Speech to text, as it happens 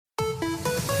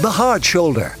The Hard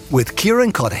Shoulder with Kieran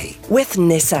with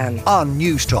Nissan on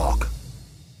News Talk.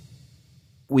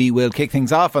 We will kick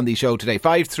things off on the show today.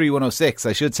 53106,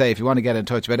 I should say, if you want to get in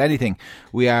touch about anything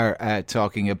we are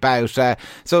talking about. So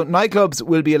nightclubs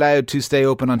will be allowed to stay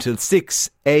open until 6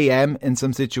 a.m. in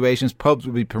some situations. Pubs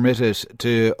will be permitted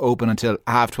to open until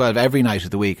 12:30 every night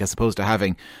of the week, as opposed to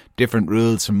having different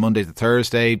rules from Monday to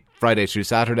Thursday, Friday through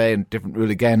Saturday, and different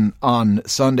rule again on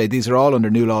Sunday. These are all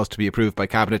under new laws to be approved by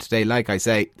Cabinet today. Like I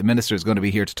say, the Minister is going to be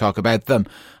here to talk about them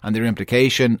and their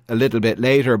implication a little bit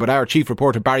later. But our chief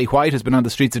reporter Barry White has been on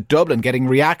the streets of Dublin getting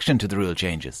reaction to the rule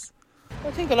changes. I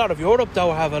think a lot of Europe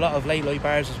though have a lot of late night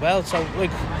bars as well, so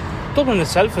like Dublin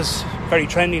itself is very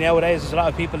trendy nowadays. There's a lot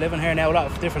of people living here now, a lot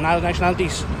of different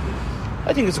nationalities.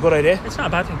 I think it's a good idea. It's not a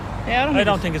bad thing. Yeah, I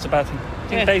don't think it's a bad thing. I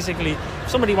think basically if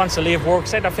somebody wants to leave work,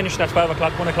 say they're finished at 12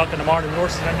 o'clock, 1 o'clock in the morning,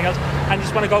 nurses and anything else, and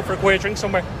just want to go for a quiet drink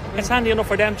somewhere, it's handy enough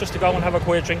for them just to go and have a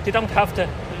quiet drink. They don't have to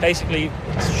basically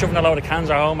shoving a load of cans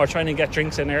at home or trying to get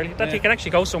drinks in early. They can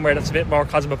actually go somewhere that's a bit more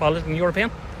cosmopolitan European.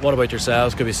 What about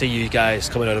yourselves? Could we see you guys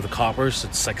coming out of the coppers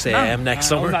at 6 a.m. next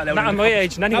summer? Not at my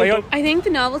age. Anyway, I think the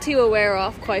novelty will wear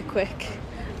off quite quick.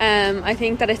 I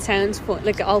think that it sounds fun,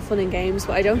 like all fun and games,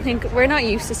 but I don't think we're not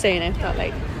used to staying out that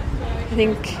late. I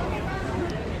think,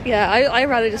 I'd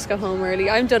rather just go home early.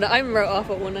 I'm done. I'm wrote off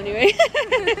at 1 anyway.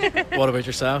 What about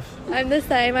yourself? I'm the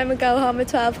same. I'm a go home at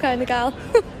 12 kind of gal.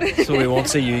 So we won't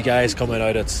see you guys coming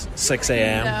out at 6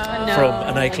 a.m. from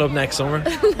a nightclub next summer?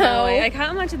 No, I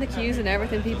can't imagine the queues and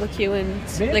everything. People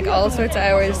queuing like all sorts of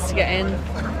hours to get in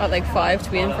at like 5 to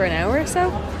be in for an hour or so.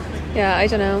 Yeah, I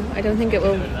don't know. I don't think it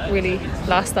will really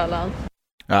last that long.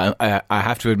 I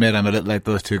have to admit I'm a little like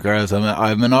those two girls.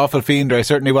 I'm an awful fiender. I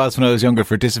certainly was when I was younger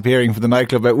for disappearing from the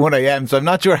nightclub at 1 a.m. So I'm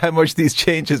not sure how much these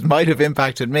changes might have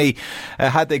impacted me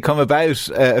had they come about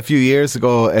a few years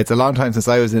ago. It's a long time since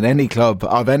I was in any club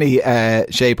of any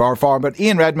shape or form. But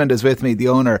Ian Redmond is with me, the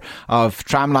owner of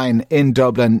Tramline in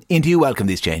Dublin. Ian, do you welcome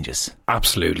these changes?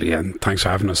 Absolutely, and thanks for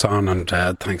having us on, and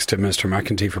thanks to Mr.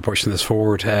 McEntee for pushing this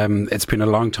forward. It's been a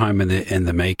long time in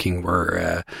the making.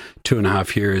 We're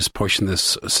 2.5 years pushing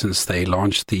this since they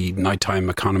launched the Nighttime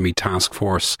Economy Task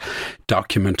Force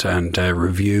document and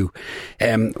review.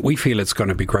 We feel it's going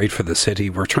to be great for the city.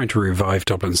 We're trying to revive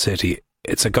Dublin City.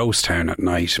 It's a ghost town at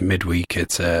night, midweek.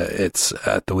 It's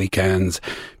at the weekends.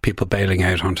 People bailing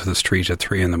out onto the street at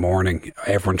 3 a.m.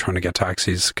 Everyone trying to get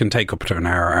taxis can take up to an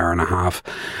hour and a half.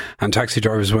 And taxi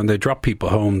drivers, when they drop people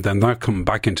home, then they're coming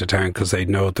back into town because they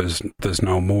know there's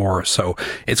no more. So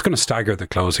it's going to stagger the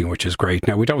closing, which is great.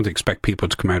 Now, we don't expect people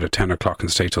to come out at 10 o'clock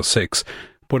and stay till 6.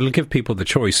 But it'll give people the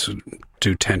choice,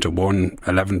 do 10 to 1,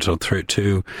 11 till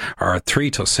 2, or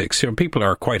 3 till 6. People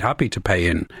are quite happy to pay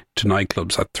in to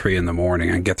nightclubs at 3 a.m.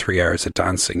 and get 3 hours of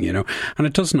dancing, And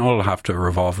it doesn't all have to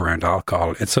revolve around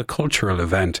alcohol. It's a cultural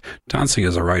event. Dancing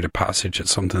is a rite of passage.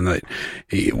 It's something that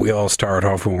we all start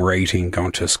off when we're 18,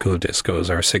 going to school discos,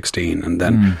 or 16, and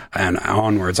then and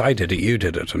onwards. I did it, you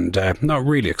did it, and not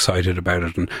really excited about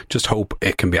it, and just hope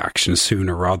it can be actioned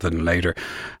sooner rather than later,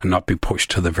 and not be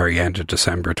pushed to the very end of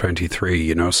December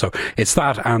 23, So it's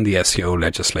that and the SEO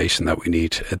legislation that we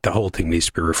need. The whole thing needs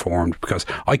to be reformed, because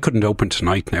I couldn't open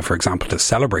tonight now, for example, to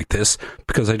celebrate this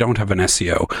because I don't have an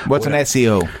SEO. What's an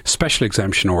SEO? Special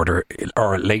exemption order,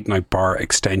 or late night bar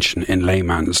extension in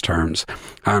layman's terms.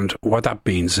 And what that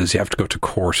means is you have to go to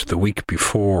court the week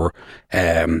before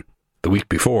and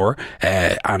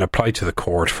apply to the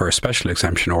court for a special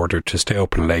exemption order to stay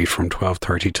open late from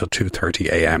 12:30 till 2:30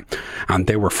 a.m. And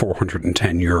they were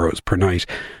 €410 per night.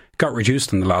 Got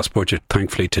reduced in the last budget,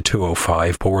 thankfully, to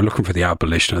 205, but we're looking for the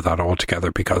abolition of that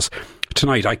altogether, because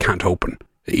tonight I can't open.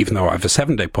 Even though I have a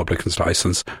 7-day publican's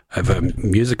licence, I have a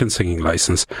music and singing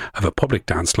licence, I have a public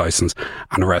dance licence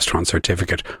and a restaurant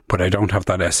certificate, but I don't have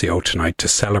that SEO tonight to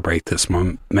celebrate this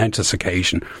momentous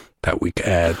occasion that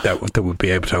would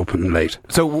be able to open late.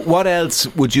 So what else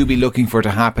would you be looking for to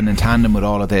happen in tandem with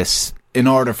all of this in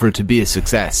order for it to be a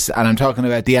success? And I'm talking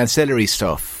about the ancillary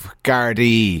stuff,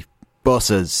 Gardaí,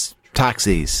 buses,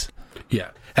 taxis. Yeah.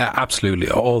 Absolutely,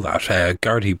 all that.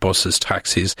 Gardaí, buses,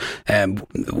 taxis.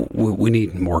 We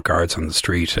need more guards on the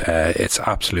street. It's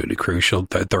absolutely crucial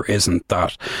that there isn't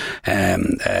that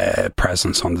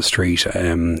presence on the street. They're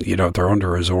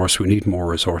under-resourced. We need more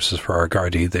resources for our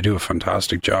Gardaí. They do a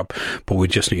fantastic job, but we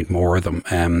just need more of them.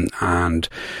 Then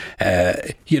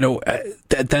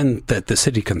the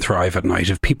city can thrive at night.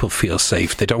 If people feel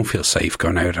safe, they don't feel safe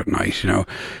going out at night.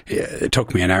 It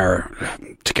took me an hour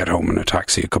to get home in a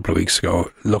taxi a couple of weeks ago.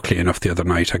 luckily enough, the other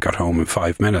night I got home in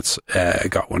 5 minutes. I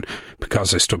got one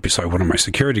because I stood beside one of my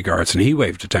security guards and he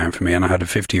waved it down for me, and I had a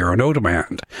 €50 note in my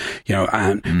hand.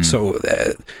 So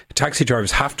taxi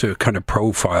drivers have to kind of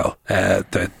profile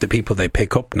the people they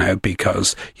pick up now,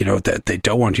 because they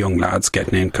don't want young lads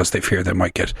getting in because they fear they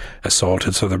might get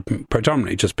assaulted. So they're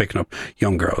predominantly just picking up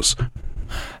young girls.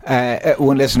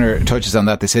 One listener touches on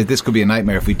that. They say this could be a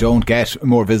nightmare if we don't get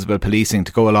more visible policing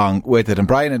to go along with it. And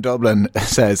Brian in Dublin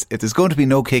says, if there's going to be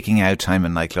no kicking out time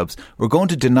in nightclubs, we're going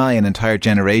to deny an entire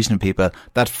generation of people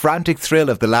that frantic thrill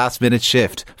of the last minute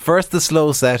shift. First the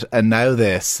slow set and now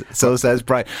this. So says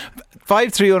Brian.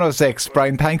 53106.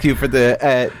 Brian, thank you for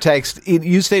the text.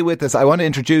 You stay with us. I want to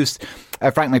introduce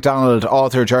Frank McDonald,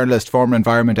 author, journalist, former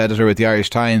environment editor with the Irish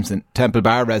Times and Temple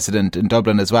Bar resident in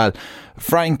Dublin as well.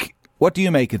 Frank, what do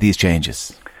you make of these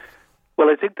changes? Well,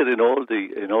 I think that in all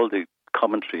the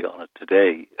commentary on it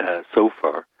today so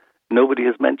far, nobody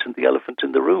has mentioned the elephant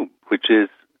in the room, which is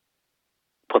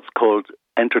what's called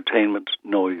entertainment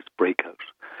noise breakout.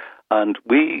 And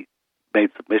we made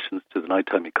submissions to the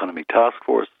Nighttime Economy Task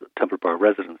Force, Temple Bar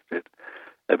residents did,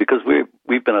 because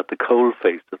we've been at the coal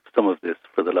face of some of this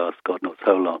for the last God knows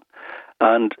how long.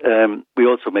 And we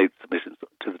also made submissions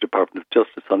to the Department of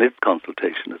Justice on its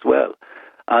consultation as well.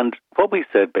 And what we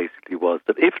said basically was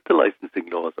that if the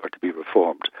licensing laws are to be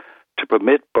reformed to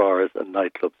permit bars and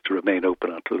nightclubs to remain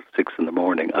open until 6 in the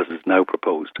morning, as is now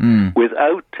proposed,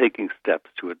 without taking steps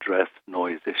to address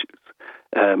noise issues,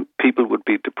 people who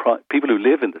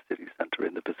live in the city centre,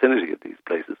 in the vicinity of these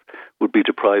places, would be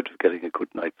deprived of getting a good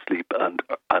night's sleep, and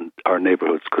our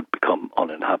neighbourhoods could become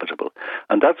uninhabitable.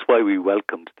 And that's why we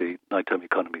welcomed the Nighttime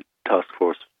Economy Task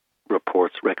Force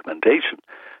report's recommendation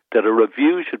that a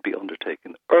review should be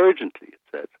undertaken urgently, it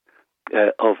said,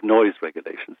 of noise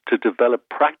regulations to develop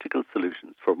practical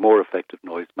solutions for more effective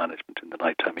noise management in the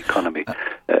nighttime economy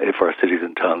if our cities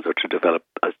and towns are to develop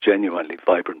as genuinely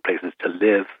vibrant places to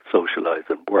live, socialise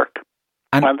and work.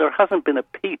 And there hasn't been a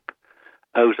peep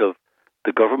out of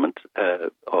the government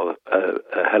or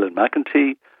Helen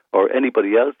McEntee or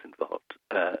anybody else involved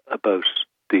about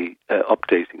the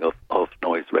updating of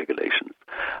noise regulations.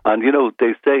 And,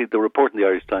 they say, the report in the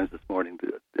Irish Times this morning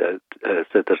said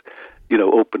that,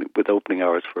 with opening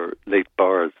hours for late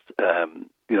bars, as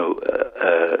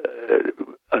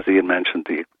Ian mentioned,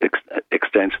 the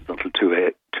extensions until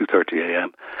 2:30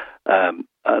 a.m.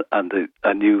 And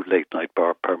a new late night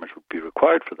bar permit would be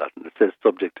required for that. And it says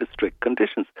subject to strict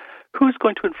conditions. Who's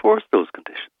going to enforce those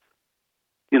conditions?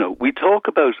 We talk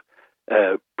about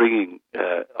bringing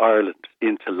Ireland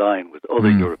into line with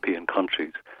other European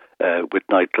countries with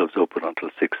nightclubs open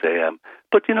until 6 a.m.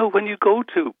 But, when you go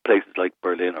to places like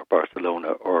Berlin or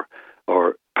Barcelona or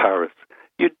Paris,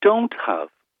 you don't have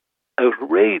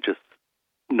outrageous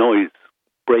noise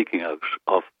breaking out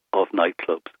of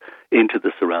nightclubs into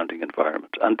the surrounding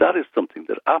environment. And that is something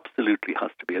that absolutely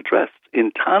has to be addressed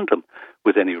in tandem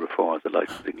with any reform of the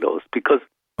licensing laws, because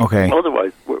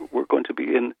otherwise we're going to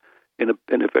be in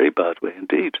a very bad way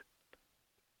indeed.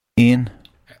 Ian,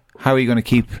 how are you going to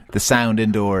keep the sound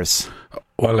indoors?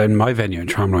 Well, in my venue in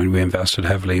Tramline, we invested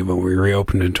heavily when we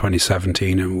reopened in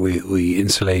 2017, and we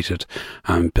insulated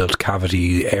and built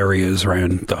cavity areas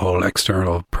around the whole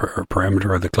external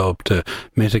perimeter of the club to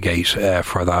mitigate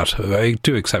for that. I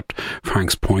do accept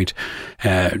Frank's point.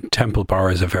 Temple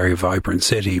Bar is a very vibrant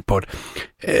city, but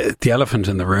the elephant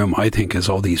in the room, I think, is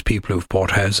all these people who've bought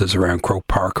houses around Croke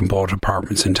Park and bought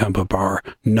apartments in Temple Bar,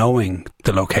 knowing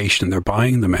the location they're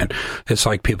buying them in. It's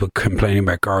like people complaining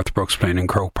about Garth Brooks playing in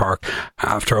Croke Park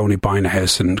after only buying a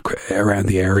house around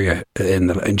the area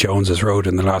in Jones's Road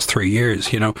in the last 3 years.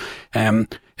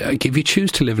 If you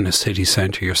choose to live in a city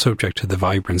centre, you're subject to the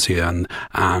vibrancy and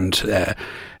the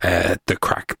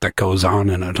crack that goes on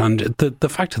in it. And the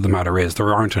fact of the matter is,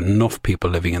 there aren't enough people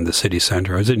living in the city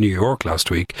centre. I was in New York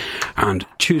last week, and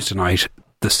Tuesday night,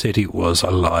 the city was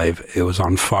alive. It was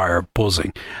on fire,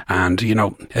 buzzing. And,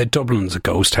 Dublin's a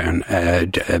ghost town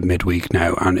midweek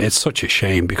now. And it's such a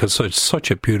shame because it's such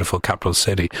a beautiful capital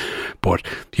city. But,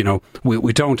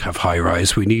 we don't have high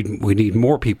rise. We need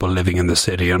more people living in the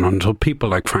city. And until people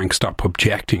like Frank stop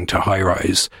objecting to high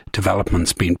rise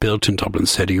developments being built in Dublin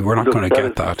City, we're not going to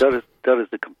get that. That is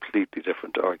a completely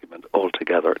different argument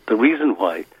altogether. The reason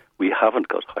why we haven't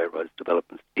got high rise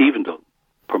developments, even though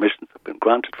permissions have been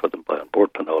granted for them by On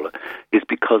Board Panola, is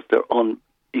because they're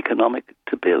uneconomic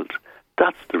to build.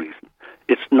 That's the reason.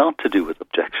 It's not to do with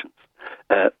objections.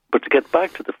 But to get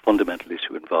back to the fundamental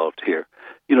issue involved here,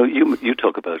 you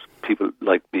talk about people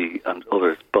like me and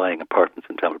others buying apartments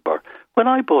in Temple Bar. When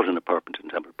I bought an apartment in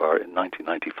Temple Bar in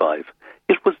 1995,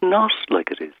 it was not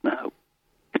like it is now.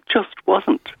 It just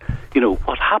wasn't.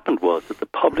 What happened was that the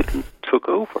publicans took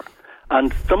over.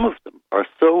 And some of them are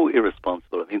so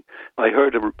irresponsible. I mean, I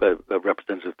heard a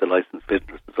representative of the Licensed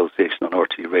Vintners Association on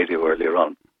RTÉ Radio earlier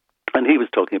on, and he was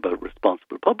talking about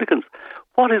responsible publicans.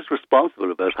 What is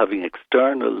responsible about having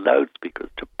external loudspeakers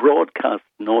to broadcast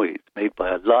noise made by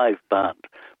a live band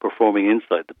performing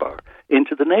inside the bar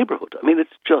into the neighbourhood? I mean,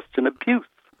 it's just an abuse.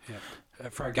 Yeah.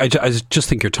 Frank, I just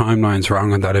think your timeline's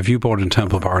wrong on that. If you bought in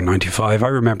Temple Bar in 95, I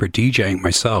remember DJing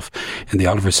myself in the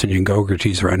Oliver St. John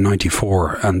Go-Gerties around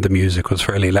 94, and the music was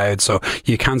fairly loud, so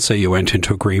you can't say you went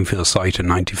into a Greenfield site in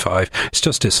 95. It's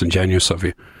just disingenuous of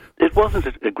you. It wasn't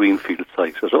a Greenfield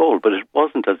site at all, but it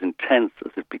wasn't as intense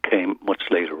as it became much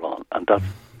later on, and that's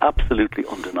absolutely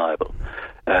undeniable.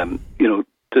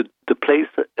 The place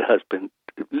has been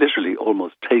literally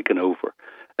almost taken over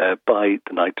by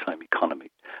the nighttime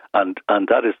economy. And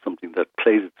that is something that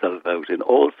plays itself out in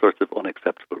all sorts of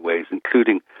unacceptable ways,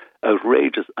 including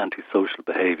outrageous antisocial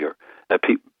behaviour,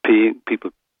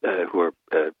 people who are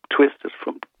twisted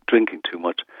from drinking too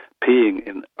much, peeing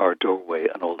in our doorway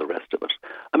and all the rest of it.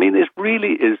 I mean, it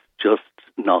really is just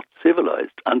not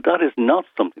civilised, and that is not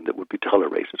something that would be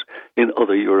tolerated in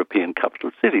other European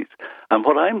capital cities. And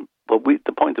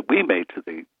the point that we made to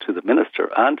the Minister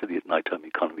and to the Nighttime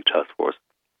Economy Task Force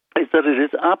is that it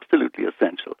is absolutely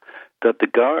essential that the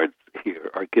guards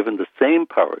here are given the same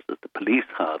powers that the police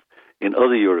have in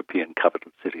other European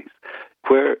capital cities,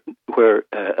 where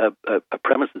a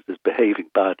premises is behaving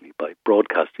badly by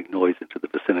broadcasting noise into the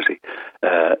vicinity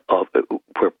of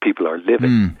where people are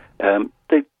living.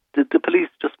 The police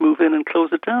just move in and close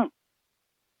it down.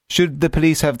 Should the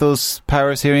police have those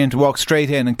powers here to walk straight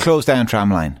in and close down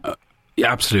Tramline? Yeah,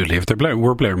 absolutely. If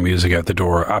we're blaring music out the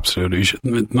door, absolutely.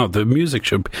 The music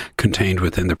should be contained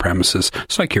within the premises.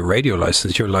 It's like your radio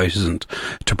licence. You're licensed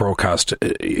to broadcast,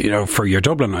 for your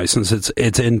Dublin licence.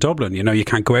 It's in Dublin. You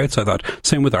can't go outside that.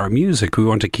 Same with our music. We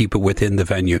want to keep it within the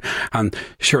venue. And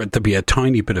sure, there'll be a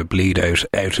tiny bit of bleed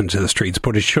out into the streets,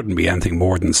 but it shouldn't be anything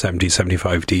more than 70,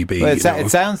 75 dB. Well, it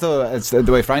sounds, though,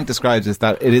 the way Frank describes it,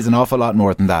 that it is an awful lot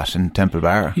more than that in Temple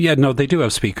Bar. Yeah, no, they do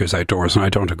have speakers outdoors, and I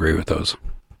don't agree with those.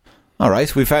 All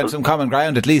right, we've found some common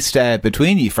ground, at least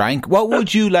between you, Frank. What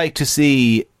would you like to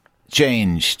see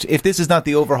changed? If this is not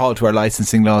the overhaul to our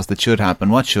licensing laws that should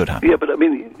happen, what should happen? Yeah, but I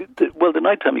mean, the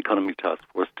Nighttime Economy Task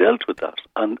Force dealt with that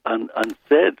and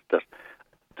said that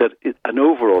an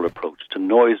overall approach to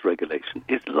noise regulation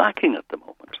is lacking at the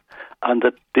moment, and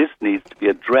that this needs to be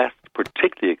addressed,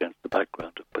 particularly against the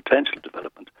background of potential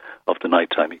development of the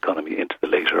nighttime economy into the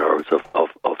later hours of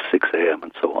 6 a.m.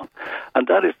 and so on. And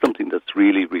that is something that's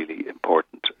really, really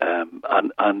important,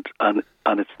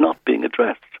 and it's not being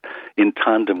addressed in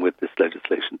tandem with this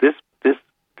legislation.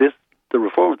 The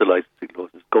reform of the licensing laws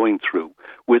is going through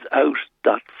without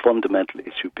that fundamental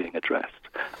issue being addressed,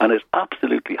 and it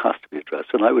absolutely has to be addressed.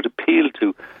 And I would appeal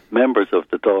to members of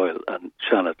the Dáil and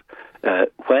Seanad,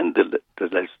 when the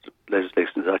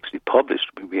legislation is actually published,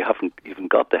 we haven't even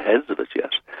got the heads of it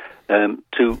yet,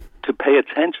 to pay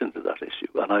attention to that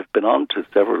issue. And I've been on to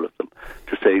several of them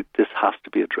to say this has to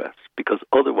be addressed, because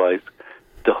otherwise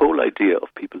the whole idea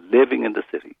of people living in the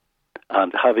city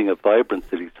and having a vibrant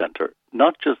city centre,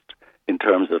 not just in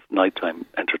terms of nighttime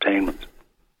entertainment,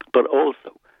 but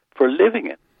also for living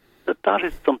in, that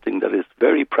is something that is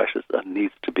very precious and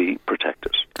needs to be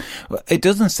protected. Well, it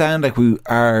doesn't sound like we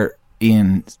are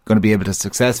going to be able to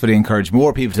successfully encourage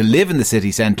more people to live in the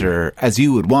city centre as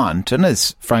you would want, and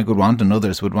as Frank would want and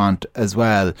others would want as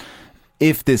well,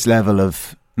 if this level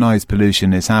of noise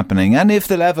pollution is happening, and if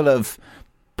the level of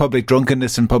public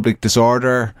drunkenness and public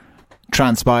disorder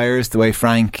transpires the way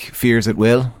Frank fears it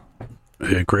will.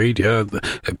 Agreed, yeah.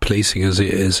 Policing is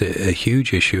a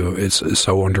huge issue. It's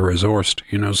so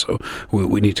under-resourced, so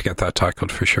we need to get that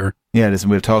tackled for sure. Yeah, listen,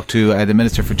 we'll talk to the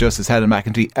Minister for Justice, Helen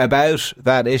McEntee, about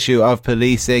that issue of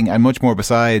policing and much more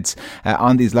besides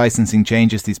on these licensing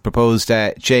changes, these proposed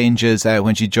changes,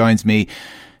 when she joins me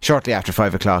shortly after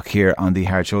 5 o'clock here on The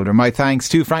Hard Shoulder. My thanks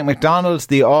to Frank McDonald,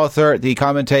 the author, the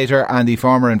commentator and the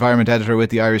former environment editor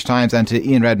with the Irish Times, and to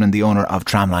Ian Redmond, the owner of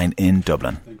Tramline in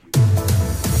Dublin.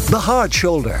 The Hard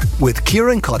Shoulder with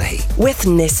Kieran Cuddihy. With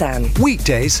Nissan.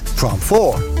 Weekdays from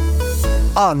 4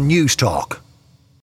 on News Talk.